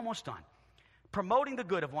 I'm almost done. Promoting the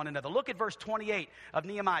good of one another. Look at verse 28 of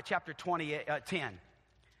Nehemiah chapter 10.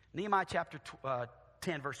 Nehemiah chapter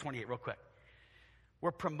 10, verse 28, real quick.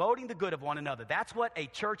 We're promoting the good of one another. That's what a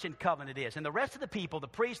church in covenant is. And the rest of the people, the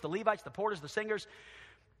priests, the Levites, the porters, the singers,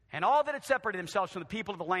 and all that had separated themselves from the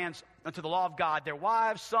people of the lands unto the law of God, their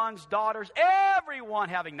wives, sons, daughters, everyone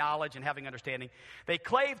having knowledge and having understanding, they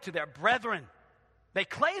clave to their brethren. They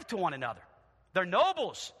clave to one another. They're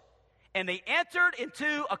nobles. And they entered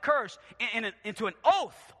into a curse, into an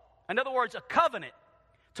oath. In other words, a covenant.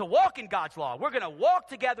 To walk in God's law. We're going to walk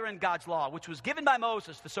together in God's law, which was given by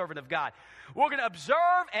Moses, the servant of God. We're going to observe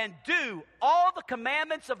and do all the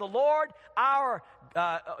commandments of the Lord our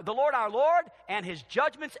Lord, and his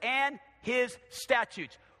judgments and his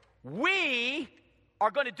statutes. We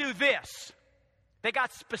are going to do this. They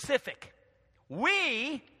got specific.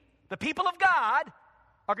 We, the people of God,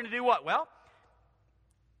 are going to do what? Well,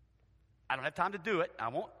 I don't have time to do it. I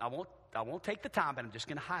won't take the time, but I'm just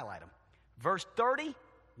going to highlight them. Verse 30.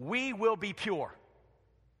 We will be pure.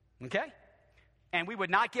 Okay? And we would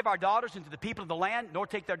not give our daughters into the people of the land, nor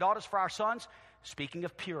take their daughters for our sons. Speaking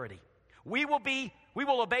of purity. We will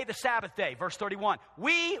obey the Sabbath day. Verse 31.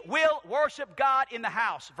 We will worship God in the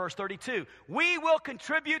house. Verse 32. We will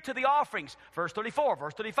contribute to the offerings. Verse 34,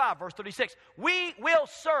 verse 35, verse 36. We will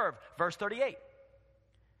serve. Verse 38.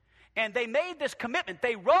 And they made this commitment.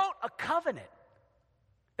 They wrote a covenant.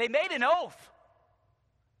 They made an oath.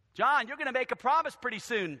 John, you're going to make a promise pretty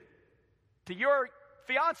soon to your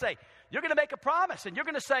fiance. You're going to make a promise, and you're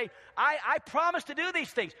going to say, I promise to do these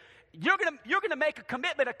things. You're going to make a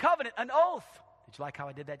commitment, a covenant, an oath. Did you like how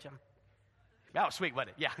I did that, John? Oh, sweet, wasn't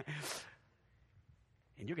it? Yeah.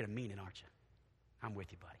 And you're going to mean it, aren't you? I'm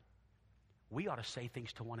with you, buddy. We ought to say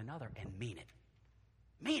things to one another and mean it.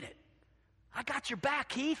 Mean it. I got your back,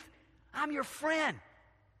 Keith. I'm your friend.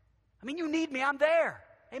 I mean, you need me, I'm there.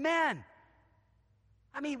 Amen.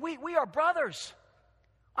 I mean, we are brothers.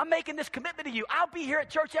 I'm making this commitment to you. I'll be here at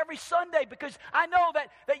church every Sunday because I know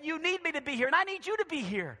that you need me to be here, and I need you to be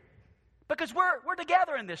here. Because we're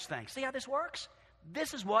together in this thing. See how this works?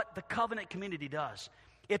 This is what the covenant community does.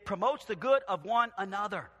 It promotes the good of one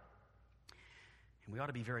another. And we ought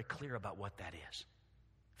to be very clear about what that is.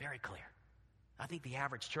 Very clear. I think the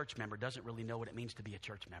average church member doesn't really know what it means to be a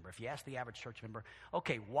church member. If you ask the average church member,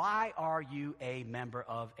 okay, why are you a member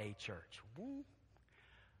of a church? Well,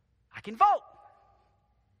 I can vote.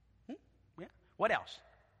 Yeah. What else?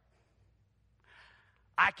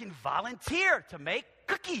 I can volunteer to make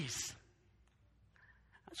cookies.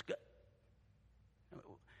 That's good.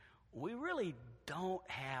 We really don't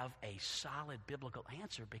have a solid biblical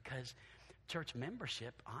answer because church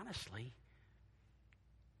membership, honestly,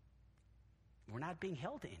 we're not being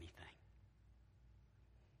held to anything.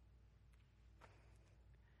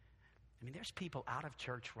 I mean, there's people out of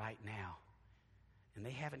church right now, and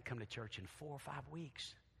they haven't come to church in 4 or 5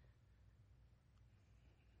 weeks.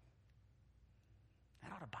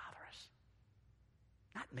 That ought to bother us.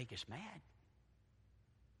 Not make us mad.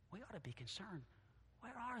 We ought to be concerned.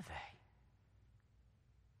 Where are they?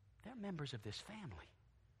 They're members of this family.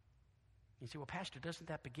 You say, well, Pastor, doesn't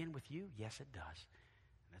that begin with you? Yes, it does.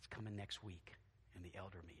 And that's coming next week in the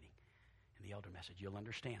elder meeting, in the elder message. You'll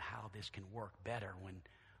understand how this can work better when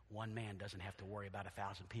one man doesn't have to worry about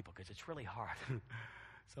 1,000 people, because it's really hard.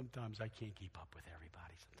 Sometimes I can't keep up with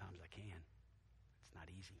everybody. Sometimes I can. It's not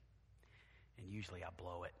easy. And usually I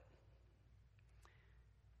blow it.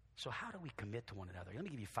 So how do we commit to one another? Let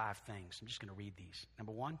me give you 5 things. I'm just going to read these.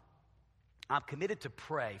 Number 1, I'm committed to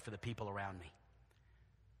pray for the people around me.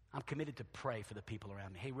 I'm committed to pray for the people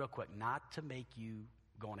around me. Hey, real quick, not to make you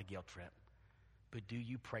go on a guilt trip, but do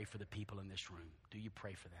you pray for the people in this room? Do you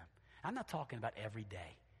pray for them? I'm not talking about every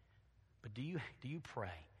day, but do you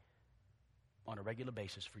pray on a regular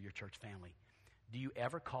basis for your church family? Do you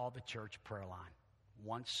ever call the church prayer line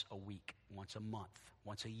once a week, once a month,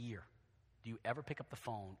 once a year? Do you ever pick up the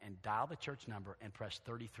phone and dial the church number and press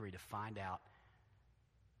 33 to find out,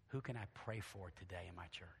 who can I pray for today in my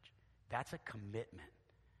church? That's a commitment.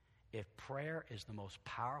 If prayer is the most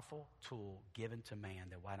powerful tool given to man,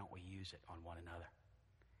 then why don't we use it on one another?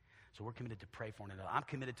 So we're committed to pray for one another. I'm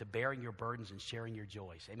committed to bearing your burdens and sharing your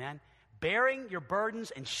joys. Amen? Bearing your burdens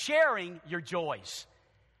and sharing your joys.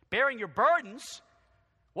 Bearing your burdens.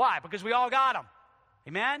 Why? Because we all got them.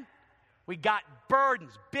 Amen? We got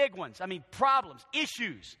burdens, big ones. I mean, problems,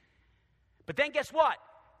 issues. But then guess what?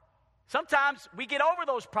 Sometimes we get over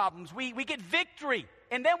those problems. We get victory.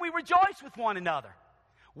 And then we rejoice with one another.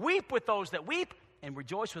 Weep with those that weep and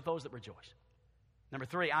rejoice with those that rejoice. Number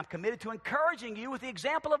 3, I'm committed to encouraging you with the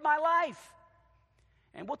example of my life.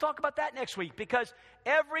 And we'll talk about that next week, because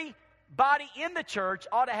everybody in the church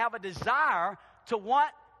ought to have a desire to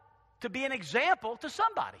want to be an example to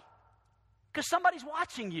somebody. Because somebody's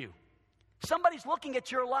watching you. Somebody's looking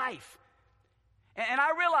at your life. And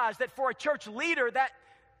I realize that for a church leader,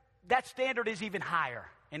 that standard is even higher.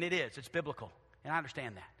 And it is. It's biblical. And I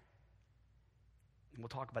understand that. And we'll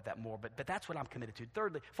talk about that more. But that's what I'm committed to.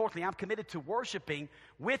 Fourthly, I'm committed to worshiping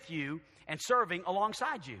with you and serving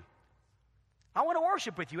alongside you. I want to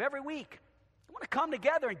worship with you every week. I want to come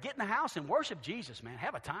together and get in the house and worship Jesus, man.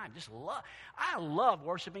 Have a time. I love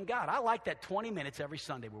worshiping God. I like that 20 minutes every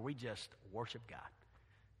Sunday where we just worship God.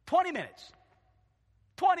 20 minutes.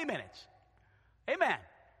 20 minutes. Amen.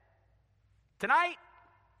 Tonight,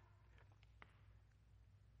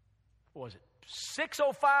 what was it?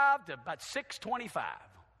 6:05 to about 6:25.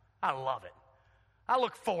 I love it. I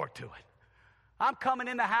look forward to it. I'm coming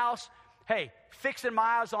in the house, hey, fixing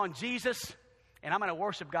my eyes on Jesus, and I'm going to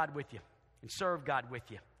worship God with you and serve God with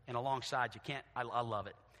you and alongside you. I love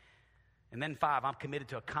it. And then 5, I'm committed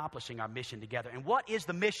to accomplishing our mission together. And what is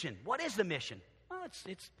the mission? What is the mission? Well,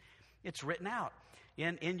 it's written out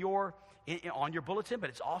on your bulletin, but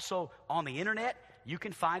it's also on the internet. You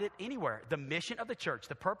can find it anywhere. The mission of the church.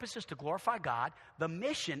 The purpose is to glorify God. The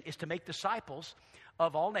mission is to make disciples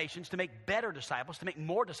of all nations, to make better disciples, to make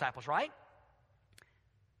more disciples, right?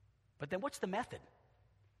 But then what's the method?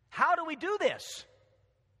 How do we do this?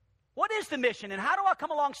 What is the mission, and how do I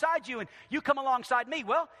come alongside you and you come alongside me?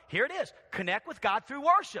 Well, here it is. Connect with God through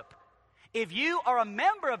worship. If you are a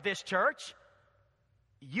member of this church,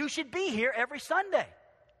 you should be here every Sunday.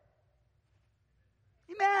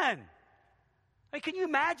 Amen. I mean, can you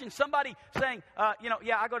imagine somebody saying,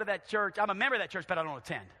 yeah, I go to that church. I'm a member of that church, but I don't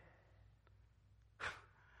attend.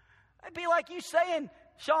 It'd be like you saying,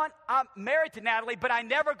 Sean, I'm married to Natalie, but I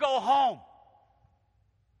never go home.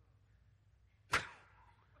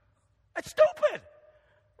 It's stupid,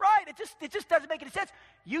 right? It just doesn't make any sense.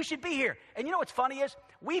 You should be here. And you know what's funny is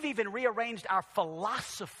we've even rearranged our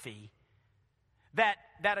philosophy that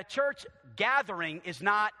a church gathering is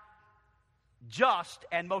not just,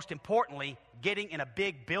 and most importantly, getting in a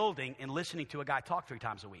big building and listening to a guy talk 3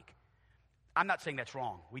 times a week. I'm not saying that's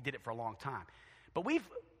wrong. We did it for a long time. But we've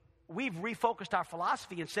refocused our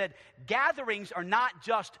philosophy and said gatherings are not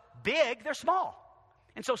just big, they're small.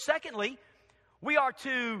 And so secondly, we are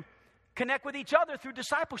to connect with each other through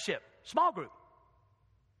discipleship, small group.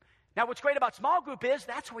 Now, what's great about small group is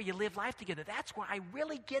that's where you live life together. That's where I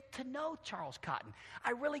really get to know Charles Cotton.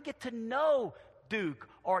 I really get to know Duke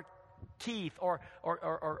or Keith or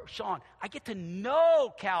Sean. I get to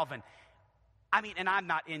know Calvin. I mean, and I'm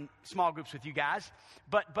not in small groups with you guys,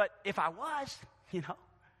 but if I was, you know,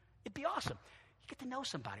 it'd be awesome. You get to know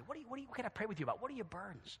somebody. What can I pray with you about? What are your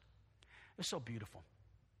burdens? It's so beautiful.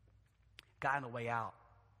 Guy on the way out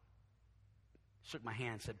shook my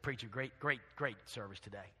hand and said, "Preacher, great service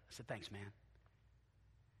today." I said, "Thanks, man."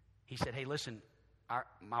 He said, "Hey, listen,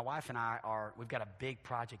 my wife and we've got a big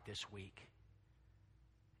project this week,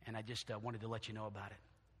 and I just wanted to let you know about it."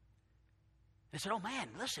 And I said, "Oh, man,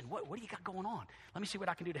 listen, what do you got going on? Let me see what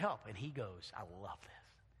I can do to help." And he goes, I love this.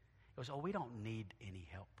 He goes, "Oh, we don't need any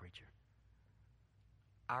help, preacher.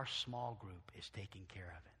 Our small group is taking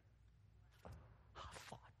care of it." I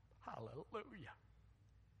thought, hallelujah.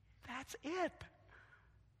 That's it.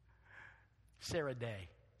 Sarah Day,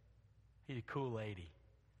 she's a cool lady.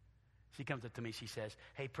 She comes up to me, she says,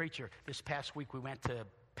 "Hey, preacher, this past week we went to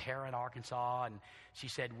Perrin, Arkansas, and she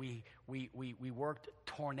said we worked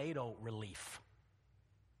tornado relief."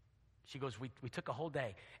 She goes, we took a whole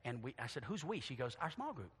day, and I said, "Who's we?" She goes, "Our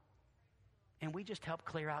small group. And we just helped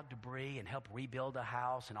clear out debris and help rebuild a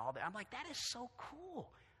house and all that." I'm like, that is so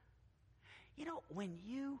cool. You know, when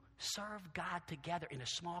you serve God together in a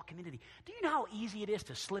small community, do you know how easy it is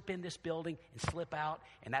to slip in this building and slip out,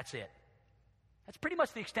 and that's it? That's pretty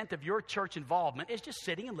much the extent of your church involvement, is just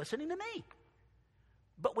sitting and listening to me.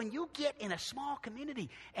 But when you get in a small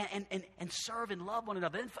community and serve and love one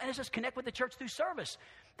another, and just connect with the church through service,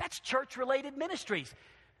 that's church-related ministries.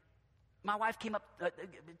 My wife came up,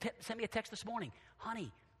 sent me a text this morning.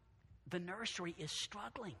 "Honey, the nursery is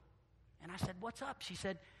struggling." And I said, "What's up?" She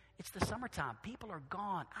said, "It's the summertime. People are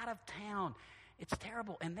gone, out of town. It's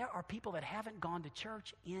terrible. And there are people that haven't gone to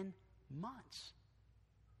church in months."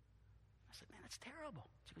 I said, "Man, that's terrible."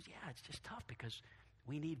 She goes, "Yeah, it's just tough because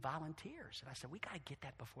we need volunteers." And I said, "We got to get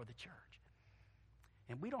that before the church."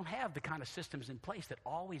 And we don't have the kind of systems in place that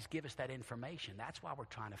always give us that information. That's why we're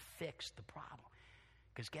trying to fix the problem.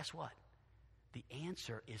 Because guess what? The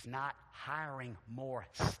answer is not hiring more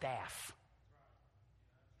staff.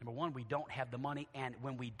 Number one, we don't have the money, and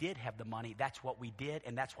when we did have the money, that's what we did,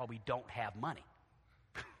 and that's why we don't have money.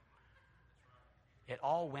 It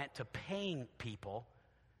all went to paying people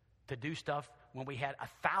to do stuff when we had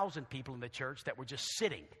 1,000 people in the church that were just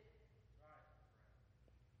sitting.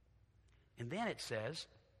 And then it says,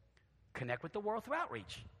 connect with the world through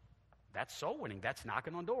outreach. That's soul winning. That's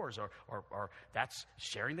knocking on doors, or that's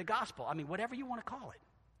sharing the gospel. I mean, whatever you want to call it.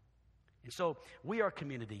 And so we are a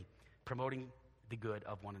community promoting the good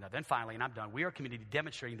of one another. And finally, and I'm done, we are a community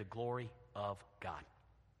demonstrating the glory of God.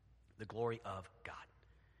 The glory of God.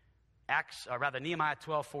 Nehemiah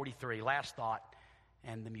 12:43. Last thought,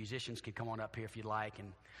 and the musicians can come on up here if you'd like.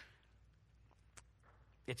 And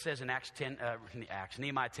it says in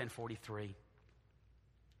Nehemiah 10:43.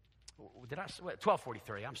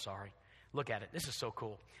 12:43. I'm sorry. Look at it. This is so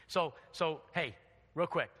cool. So hey, real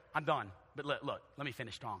quick, I'm done. But look, let me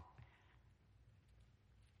finish strong.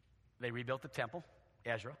 They rebuilt the temple,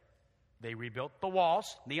 Ezra. They rebuilt the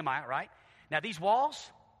walls, Nehemiah, right? Now, these walls,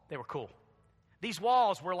 they were cool. These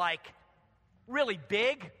walls were like really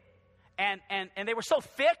big, and they were so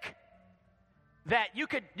thick that you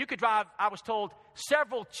could drive, I was told,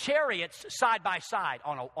 several chariots side by side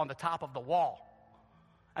on the top of the wall.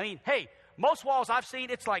 I mean, hey, most walls I've seen,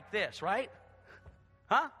 it's like this, right?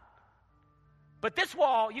 Huh? But this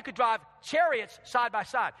wall, you could drive chariots side by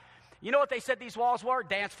side. You know what they said these walls were?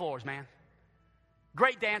 Dance floors, man.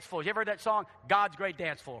 Great dance floors. You ever heard that song? God's great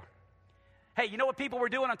dance floor. Hey, you know what people were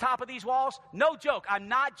doing on top of these walls? No joke. I'm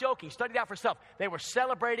not joking. Study it out for yourself. They were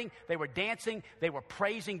celebrating. They were dancing. They were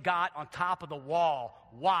praising God on top of the wall.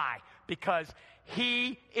 Why? Because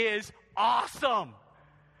He is awesome.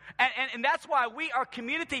 And that's why we are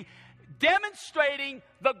community demonstrating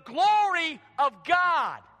the glory of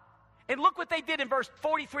God. And look what they did in verse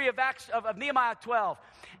 43 of Nehemiah 12.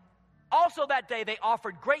 Also that day they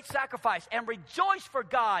offered great sacrifice and rejoiced, for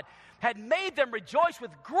God had made them rejoice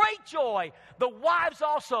with great joy. The wives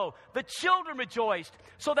also, the children rejoiced,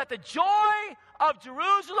 so that the joy of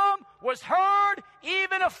Jerusalem was heard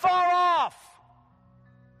even afar off.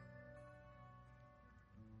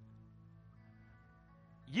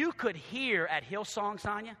 You could hear at Hillsong,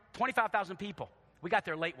 Sonia, 25,000 people. We got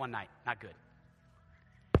there late one night. Not good.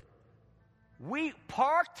 We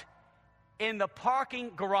parked in the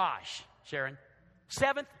parking garage, Sharon.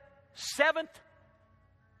 Seventh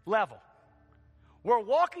level. We're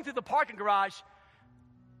walking through the parking garage.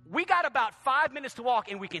 We got about 5 minutes to walk,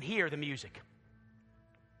 and we can hear the music.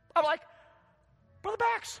 I'm like, Brother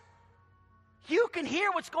Bax, you can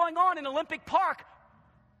hear what's going on in Olympic Park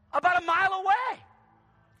about a mile away.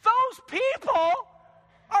 Those people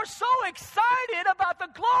are so excited about the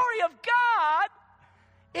glory of God.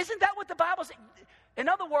 Isn't that what the Bible says? In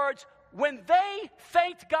other words, when they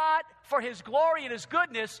thanked God for His glory and His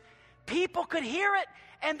goodness, people could hear it,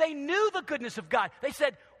 and they knew the goodness of God. They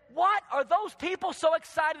said, what are those people so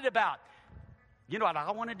excited about? You know what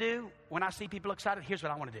I want to do when I see people excited? Here's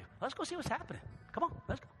what I want to do. Let's go see what's happening. Come on,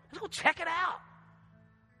 let's go check it out.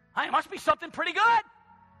 It must be something pretty good.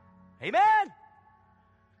 Amen.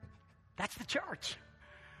 That's the church.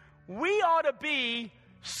 We ought to be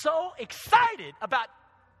so excited about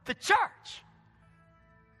the church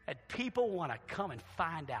that people want to come and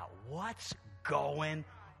find out what's going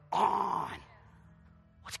on.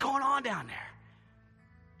 What's going on down there?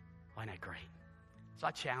 Why not great? So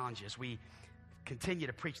I challenge you as we continue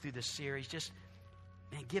to preach through this series, just,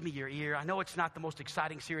 man, give me your ear. I know it's not the most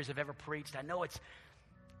exciting series I've ever preached. I know it's,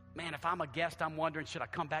 man, if I'm a guest, I'm wondering, should I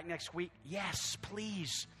come back next week? Yes,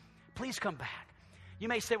 please. Please come back. You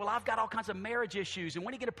may say, well, I've got all kinds of marriage issues, and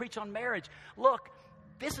when are you going to preach on marriage? Look,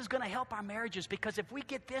 this is going to help our marriages, because if we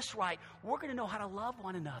get this right, we're going to know how to love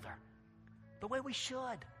one another the way we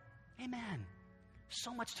should. Amen.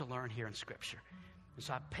 So much to learn here in Scripture. And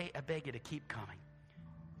so I beg you to keep coming.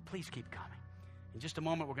 Please keep coming. In just a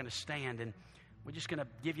moment, we're going to stand, and we're just going to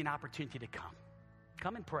give you an opportunity to come.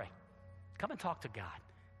 Come and pray. Come and talk to God.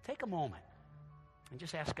 Take a moment and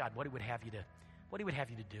just ask God what He would have you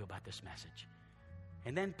to do about this message.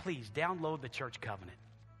 And then please download the Church Covenant.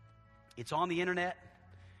 It's on the internet.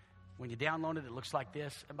 When you download it, it looks like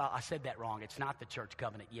this. I said that wrong. It's not the Church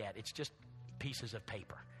Covenant yet. It's just pieces of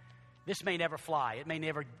paper. This may never fly. It may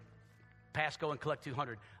never pass go and collect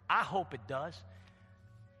 200. I hope it does.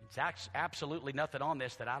 It's absolutely nothing on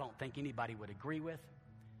this that I don't think anybody would agree with.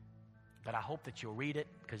 But I hope that you'll read it,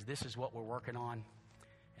 because this is what we're working on.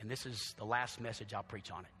 And this is the last message I'll preach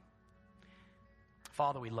on it.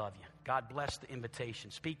 Father, we love you. God, bless the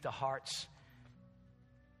invitation. Speak to hearts.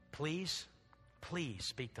 Please, please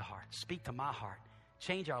speak to hearts. Speak to my heart.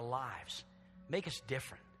 Change our lives. Make us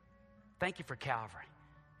different. Thank you for Calvary.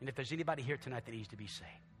 And if there's anybody here tonight that needs to be saved,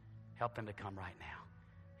 help them to come right now.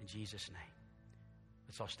 In Jesus' name.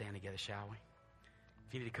 Let's all stand together, shall we?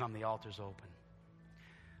 If you need to come, the altar's open.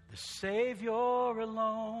 The Savior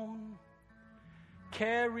alone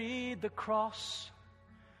carried the cross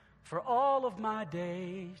for all of my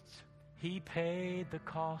days. He paid the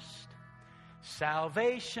cost.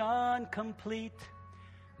 Salvation complete.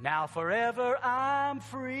 Now forever I'm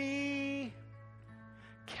free.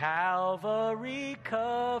 Calvary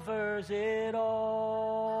covers it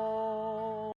all.